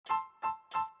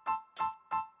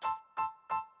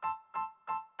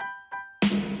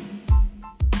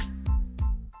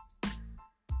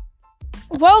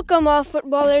Welcome, all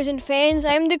footballers and fans.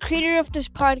 I'm the creator of this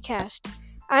podcast.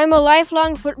 I'm a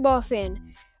lifelong football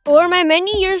fan. Over my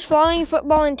many years following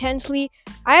football intensely,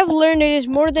 I have learned it is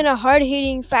more than a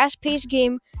hard-hitting, fast-paced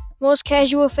game most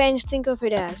casual fans think of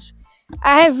it as.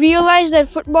 I have realized that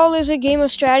football is a game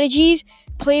of strategies,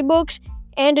 playbooks,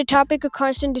 and a topic of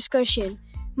constant discussion.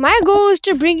 My goal is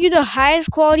to bring you the highest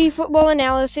quality football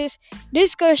analysis,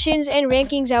 discussions, and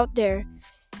rankings out there.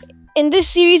 In this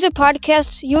series of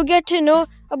podcasts, you'll get to know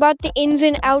about the ins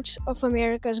and outs of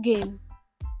America's game.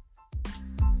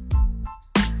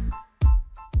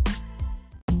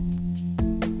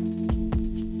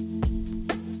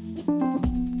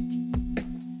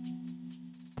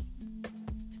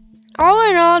 All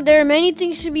in all, there are many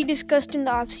things to be discussed in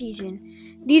the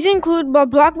off-season. These include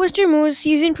blockbuster moves,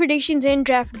 season predictions, and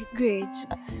draft grades.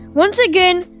 Once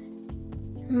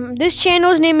again, this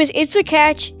channel's name is It's a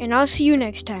Catch, and I'll see you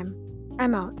next time.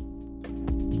 I'm out.